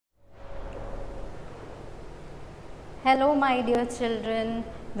Hello my dear children,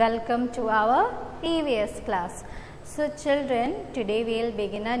 welcome to our EVS class. So children, today we will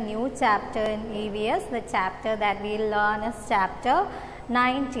begin a new chapter in EVS. The chapter that we will learn is chapter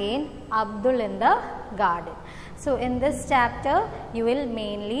 19, Abdul in the garden. So in this chapter, you will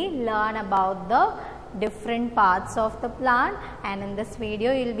mainly learn about the different parts of the plant, and in this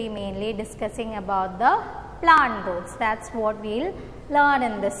video you will be mainly discussing about the plant roots. That's what we will learn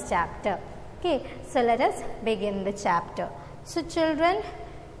in this chapter. Okay, so let us begin the chapter. So children,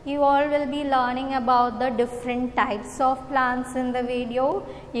 you all will be learning about the different types of plants in the video.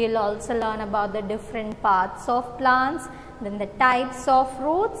 You will also learn about the different parts of plants, then the types of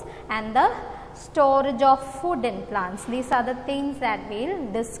roots and the storage of food in plants. These are the things that we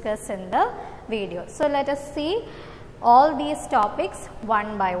will discuss in the video. So let us see all these topics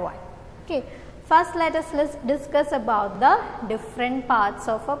one by one. Okay, first let us discuss about the different parts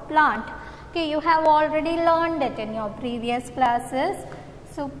of a plant. Okay, you have already learned it in your previous classes.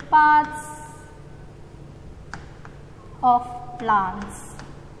 So, parts of plants.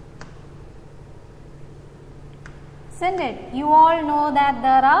 Isn't it? You all know that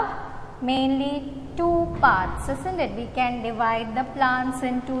there are mainly two parts, isn't it? We can divide the plants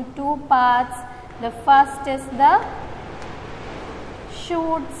into two parts. The first is the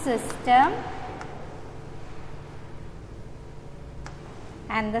shoot system,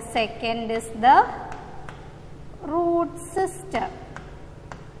 and the second is the root system.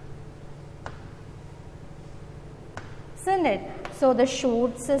 Isn't it? So the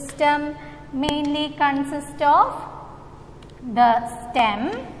shoot system mainly consists of the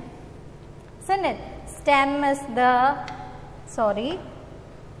stem. Isn't it? Stem is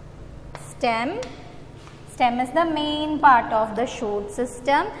the main part of the shoot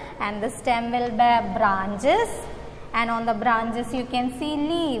system, and the stem will bear branches, and on the branches you can see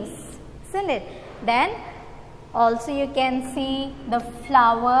leaves, isn't it? Then also you can see the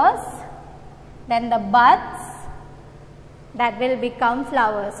flowers, then the buds that will become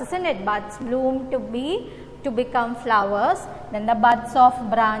flowers, isn't it? Buds bloom to become flowers, then the buds of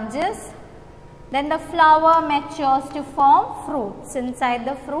branches, then the flower matures to form fruits. Inside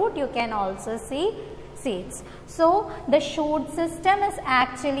the fruit you can also see seeds. So the shoot system is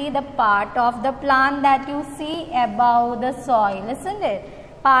actually the part of the plant that you see above the soil, isn't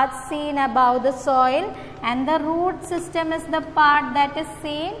it? Parts seen above the soil, and the root system is the part that is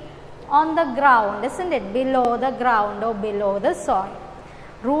seen on the ground, isn't it? Below the ground or below the soil.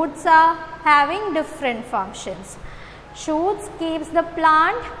 Roots are having different functions. Shoots keeps the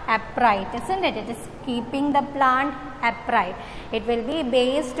plant upright, isn't it? It is keeping the plant upright. It will be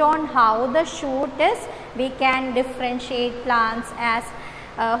based on how the shoot is, we can differentiate plants as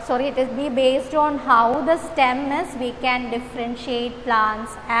it will be based on how the stem is, we can differentiate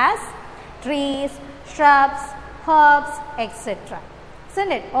plants as trees, shrubs, herbs, etc.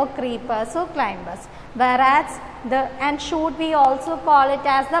 Isn't it? Or creepers or climbers. Whereas and shoot we also call it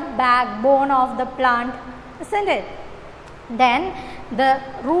as the backbone of the plant, isn't it? Then the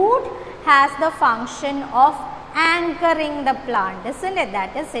root has the function of anchoring the plant, isn't it?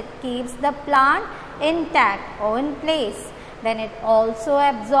 That is, it keeps the plant intact or in place. Then it also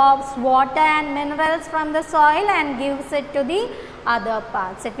absorbs water and minerals from the soil and gives it to the other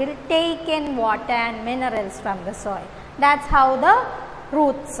parts. It will take in water and minerals from the soil. That's how the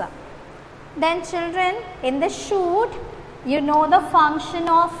roots are. Then children, in the shoot, you know the function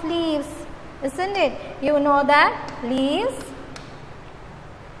of leaves, isn't it? You know that leaves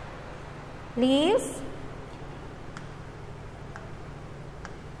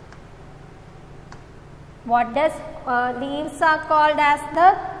what does leaves are called as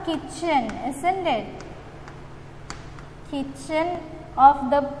the kitchen, isn't it? Kitchen of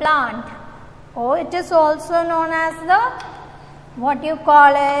the plant, or it is also known as the, what you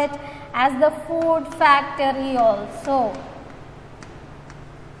call it, as the food factory also.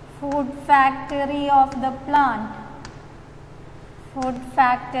 Food factory of the plant. Food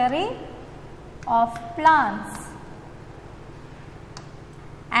factory of plants.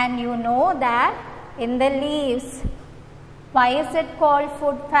 And you know that in the leaves, why is it called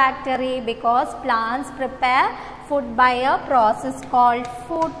food factory? Because plants prepare food by a process called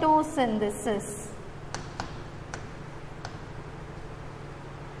photosynthesis.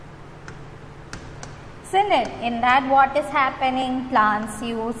 Isn't it? In that, what is happening? Plants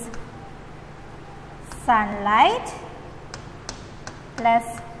use sunlight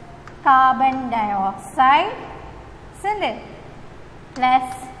plus carbon dioxide, isn't it?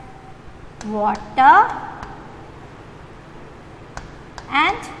 Plus water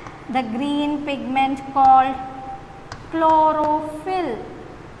and the green pigment called chlorophyll.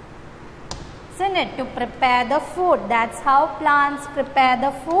 isn't it, to prepare the food. That's how plants prepare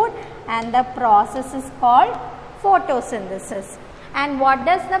the food, and the process is called photosynthesis. And what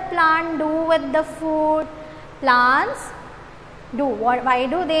does the plant do with the food? Plants do what? Why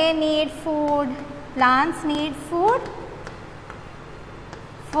do they need food? Plants need food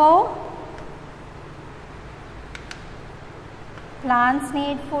for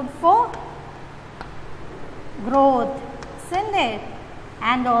growth, isn't it?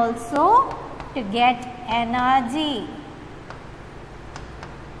 And also to get energy.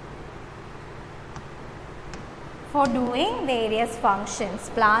 For doing various functions.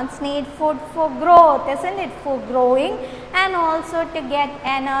 Plants need food for growth, isn't it? For growing, and also to get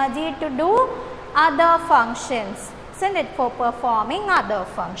energy to do other functions, isn't it? For performing other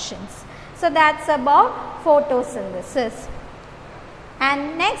functions. So that's about photosynthesis.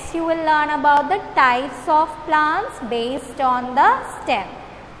 And next you will learn about the types of plants based on the stem.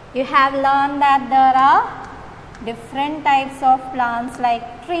 You have learned that there are different types of plants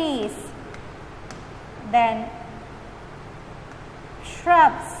like trees, then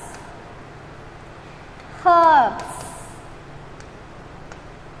shrubs, herbs,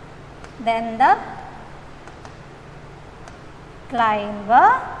 then the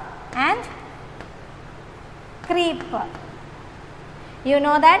climber and creeper. You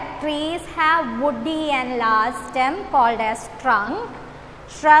know that trees have woody and large stem called as trunk.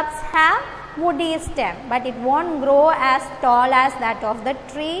 Shrubs have woody stem, but it won't grow as tall as that of the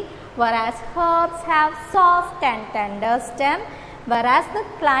tree, whereas herbs have soft and tender stem, whereas the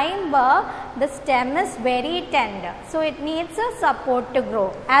climber, the stem is very tender, so it needs a support to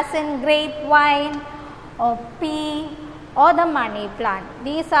grow, as in grapevine or pea or the money plant.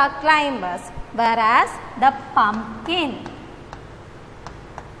 These are climbers, whereas the pumpkin,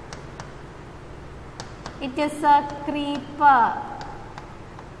 it is a creeper,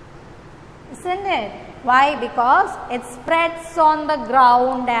 isn't it? Why? Because it spreads on the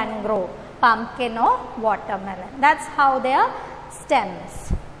ground and grow. Pumpkin or watermelon. That's how their stem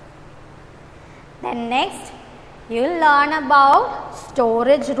is. Then next you will learn about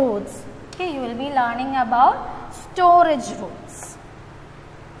storage roots. Okay, you will be learning about storage roots.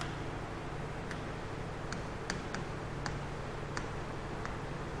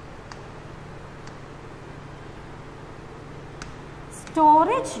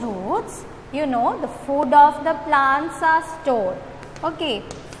 Storage roots, you know, the food of the plants are stored. Okay,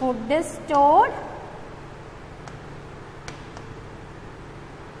 food is stored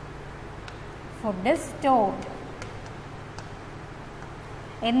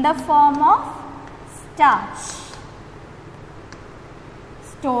in the form of starch.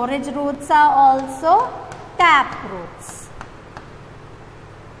 Storage roots are also tap roots.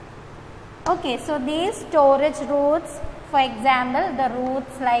 Okay, so these storage roots, for example, the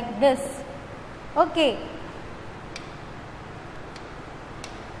roots like this. Okay.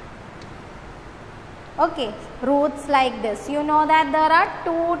 Okay, roots like this. You know that there are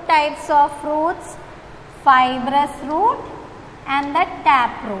two types of roots, fibrous root and the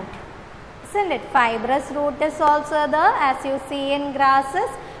tap root. Isn't it? Fibrous root is also there, as you see in grasses,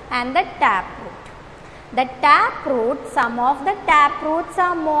 and the tap root. The tap root, some of the tap roots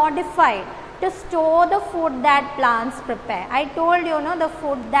are modified to store the food that plants prepare. I told you, the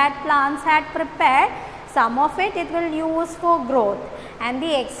food that plants had prepared, some of it will use for growth, and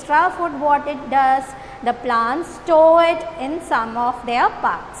the extra food what it does, the plants store it in some of their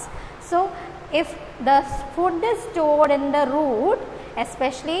parts. So if the food is stored in the root,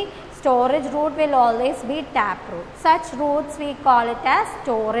 especially storage root will always be tap root. Such roots we call it as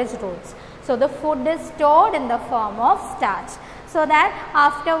storage roots. So the food is stored in the form of starch, so that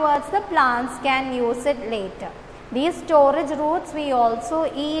afterwards the plants can use it later. These storage roots we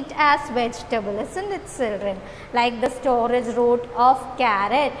also eat as vegetable, isn't it, children? Like the storage root of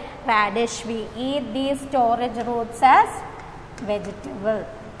carrot, radish, we eat these storage roots as vegetable.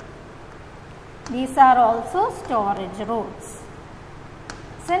 These are also storage roots,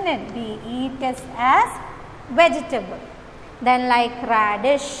 isn't it? We eat it as vegetable. Then like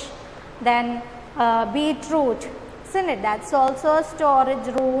radish, then beetroot, isn't it? That's also a storage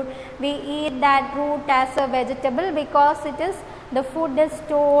root. We eat that root as a vegetable because the food is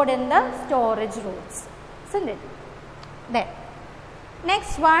stored in the storage roots, isn't it? Then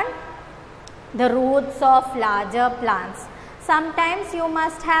next one, the roots of larger plants. Sometimes you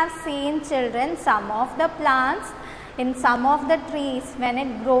must have seen, children, some of the plants in some of the trees, when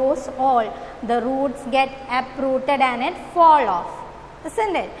it grows old, the roots get uprooted and it fall off,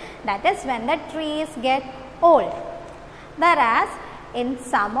 isn't it? That is when the trees get old. Whereas in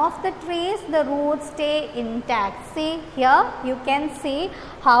some of the trees the roots stay intact. See here you can see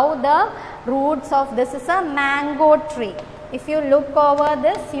how the roots of this is a mango tree. If you look over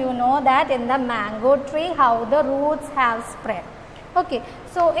this, you know that in the mango tree how the roots have spread. Okay,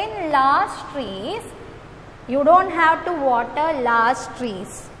 so in large trees you don't have to water large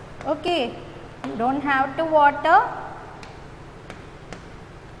trees. Okay, you don't have to water.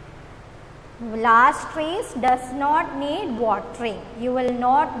 Large trees does not need watering. You will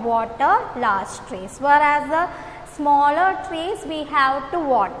not water large trees, whereas the smaller trees we have to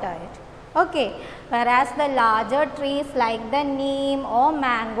water it. Okay, whereas the larger trees like the neem or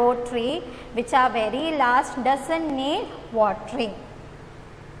mango tree, which are very large, doesn't need watering.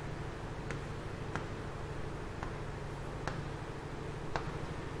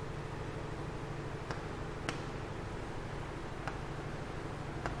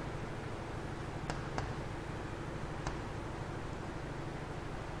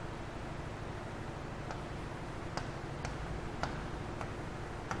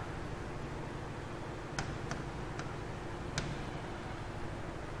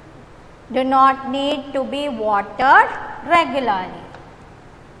 Do not need to be watered regularly.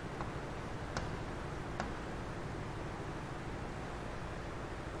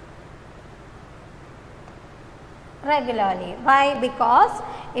 Why? Because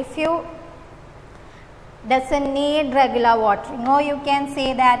if you doesn't need regular watering, or you can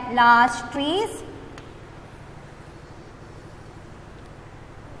say that large trees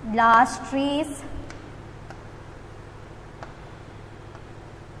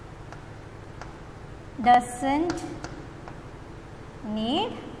doesn't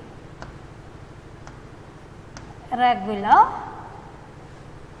need regular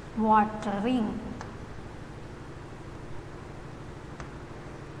watering.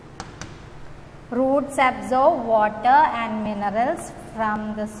 Roots absorb water and minerals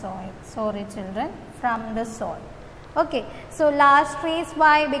from the soil. Sorry children, from the soil. Okay, so large trees,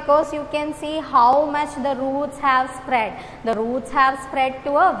 why? Because you can see how much the roots have spread. The roots have spread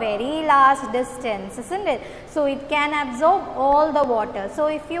to a very large distance, isn't it? So it can absorb all the water. So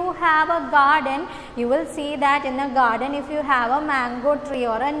if you have a garden, you will see that in a garden, if you have a mango tree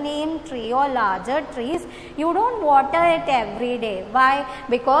or a neem tree or larger trees, you don't water it every day. Why?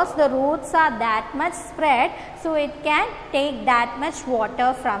 Because the roots are that much spread, so it can take that much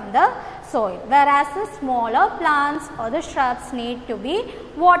water from the soil, whereas the smaller plants or the shrubs need to be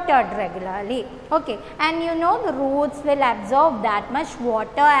watered regularly. Okay, and you know the roots will absorb that much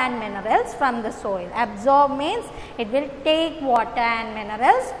water and minerals from the soil. Absorb means it will take water and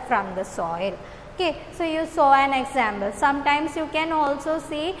minerals from the soil. Okay, so you saw an example. Sometimes you can also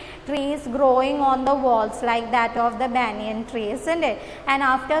see trees growing on the walls like that of the banyan tree, isn't it? And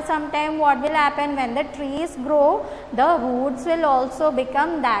after some time what will happen when the trees grow? The roots will also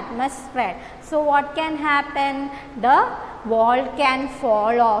become that much spread. So what can happen? The wall can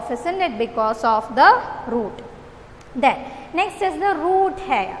fall off, isn't it? Because of the root. Then next is the root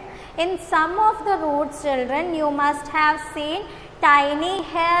hair. In some of the roots, children, you must have seen tiny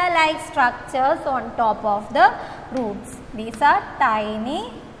hair-like structures on top of the roots. These are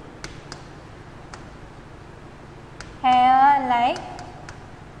tiny hair-like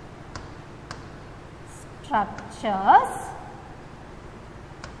structures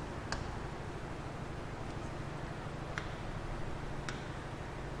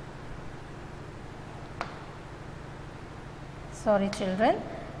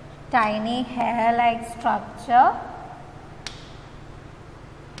tiny hair-like structure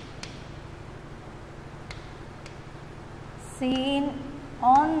seen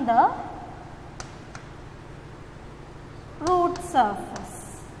on the root surface.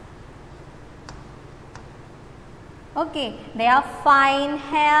 Okay, they are fine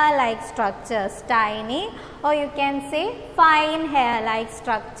hair-like structures, tiny, or you can say fine hair-like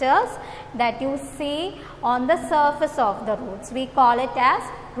structures that you see on the surface of the roots. We call it as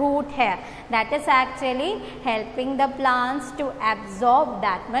root hair. That is actually helping the plants to absorb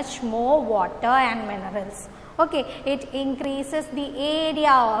that much more water and minerals. Okay, it increases the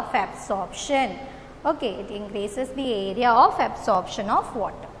area of absorption. Okay, it increases the area of absorption of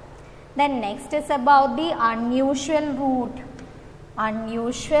water. Then next is about the unusual root.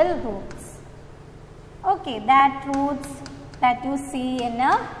 Unusual roots. Okay, that roots that you see in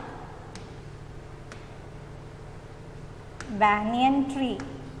a banyan tree.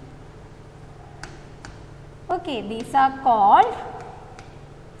 Okay, these are called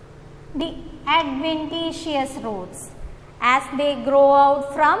the adventitious roots, as they grow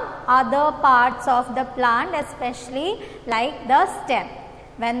out from other parts of the plant, especially like the stem.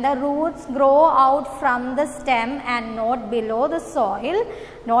 when the roots grow out from the stem and not below the soil,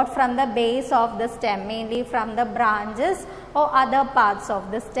 not from the base of the stem, mainly from the branches or other parts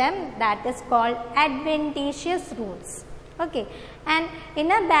of the stem, that is called adventitious roots. Okay, and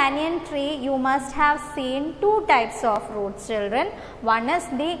in a banyan tree you must have seen two types of roots, children. One is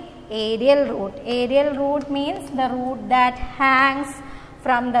the aerial root. Aerial root means the root that hangs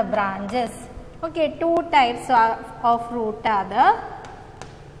from the branches. Okay, two types of root are the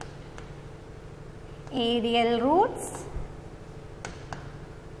aerial roots,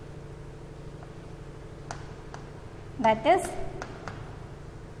 that is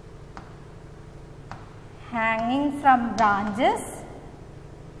hanging from branches,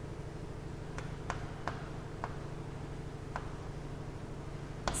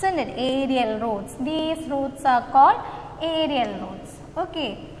 isn't it? Aerial roots. These roots are called aerial roots.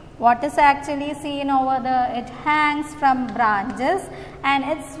 Okay. What is actually seen over there? It hangs from branches and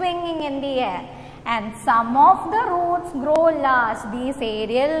it's swinging in the air. And some of the roots grow large. These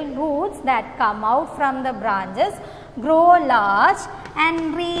aerial roots that come out from the branches grow large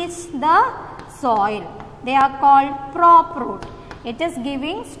and reach the soil. They are called prop root. It is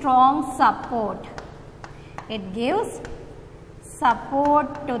giving strong support. It gives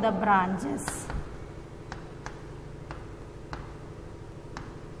support to the branches.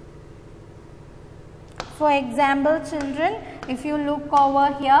 For example, children, if you look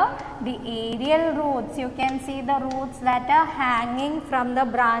over here, the aerial roots, you can see the roots that are hanging from the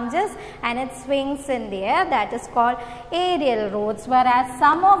branches and it swings in the air, that is called aerial roots. Whereas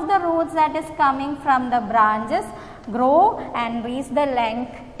some of the roots that is coming from the branches grow and reach the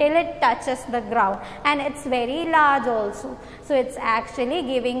length till it touches the ground, and it's very large also. So it's actually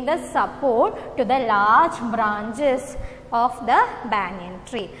giving the support to the large branches of the banyan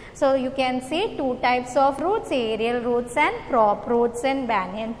tree. So you can see two types of roots, aerial roots and prop roots in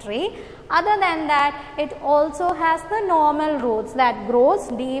banyan tree. Other than that, it also has the normal roots that grows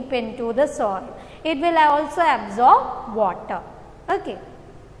deep into the soil. It will also absorb water. Okay.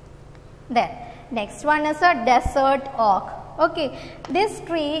 Then next one is a desert oak. Okay, this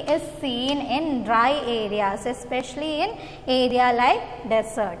tree is seen in dry areas, especially in area like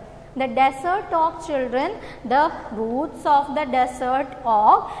desert. The desert oak, children, the roots of the desert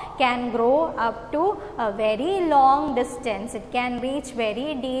oak can grow up to a very long distance. It can reach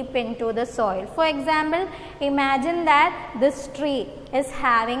very deep into the soil. For example, imagine that this tree is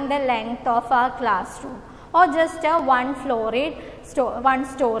having the length of our classroom or just a one-storied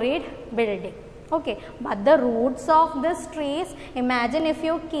building. Okay, but the roots of this trees, imagine if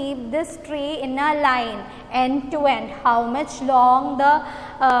you keep this tree in a line end to end, how much long the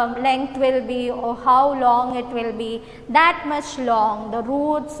length will be or how long it will be, that much long the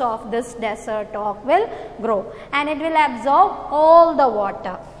roots of this desert oak will grow and it will absorb all the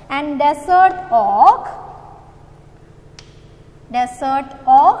water. And desert oak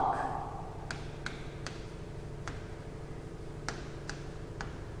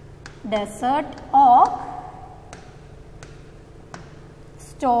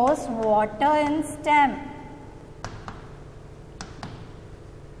stores water in stem.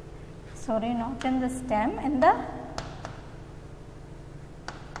 Sorry, not in the stem, in the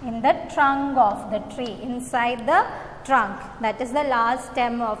trunk of the tree, inside the trunk, that is the last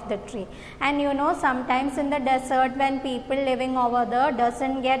stem of the tree. And you know, sometimes in the desert when people living over there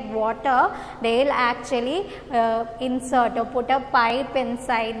doesn't get water, they will actually insert or put a pipe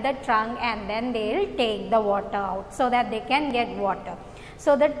inside the trunk and then they will take the water out so that they can get water.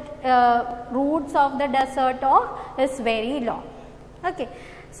 So the roots of the desert oak is very long. Okay.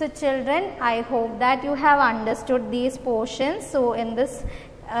 So children, I hope that you have understood these portions. So in this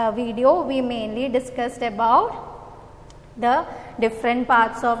video we mainly discussed about the different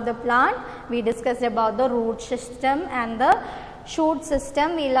parts of the plant. We discussed about the root system and the shoot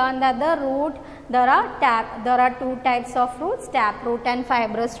system. We learned that the root, there are two types of roots, taproot and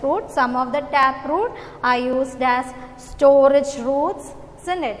fibrous root. Some of the taproot are used as storage roots,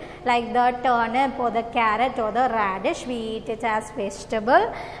 isn't it? Like the turnip or the carrot or the radish, we eat it as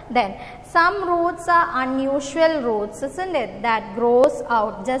vegetable. Then some roots are unusual roots, isn't it? That grows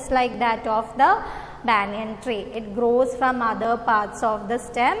out just like that of the banyan tree. It grows from other parts of the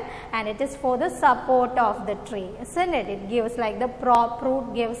stem and it is for the support of the tree, isn't it? It gives, like the prop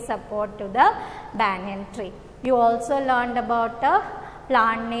root gives support to the banyan tree. You also learned about a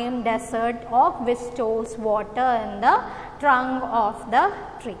plant named desert oak which stores water in the trunk of the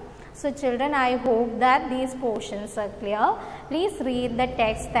tree. So children, I hope that these portions are clear. Please read the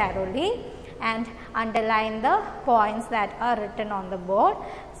text thoroughly and underline the points that are written on the board.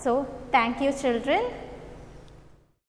 So thank you children.